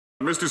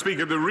Mr.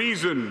 Speaker, the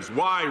reasons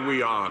why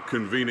we are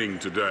convening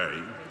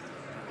today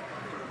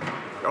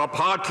are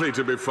partly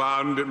to be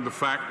found in the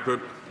fact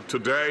that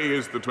today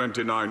is the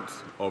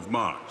 29th of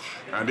March,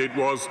 and it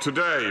was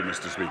today,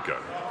 Mr. Speaker,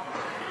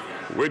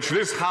 which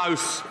this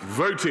House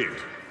voted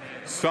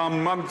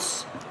some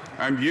months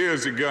and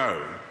years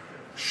ago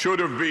should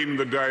have been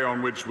the day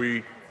on which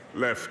we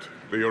left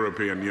the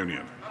European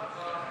Union.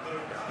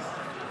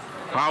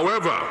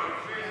 However,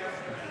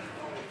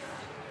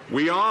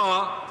 we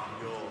are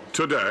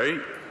today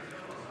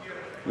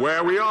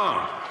where we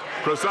are,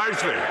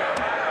 precisely.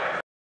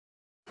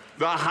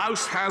 The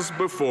House has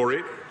before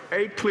it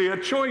a clear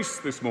choice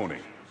this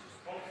morning.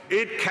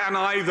 It can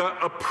either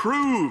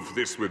approve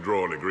this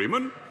withdrawal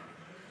agreement,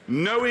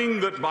 knowing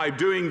that by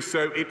doing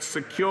so it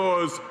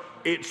secures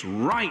its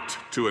right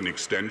to an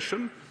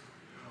extension,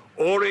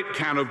 or it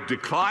can have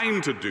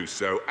declined to do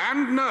so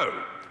and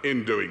know,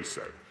 in doing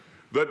so,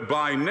 that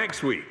by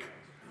next week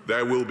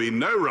there will be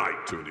no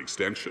right to an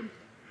extension,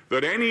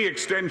 that any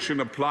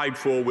extension applied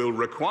for will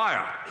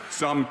require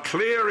some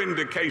clear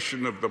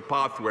indication of the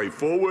pathway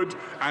forward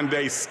and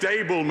a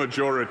stable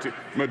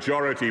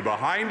majority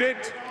behind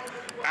it,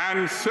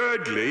 and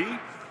thirdly,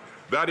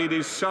 that it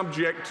is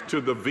subject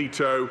to the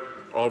veto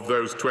of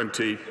those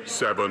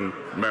 27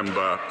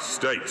 member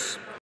states.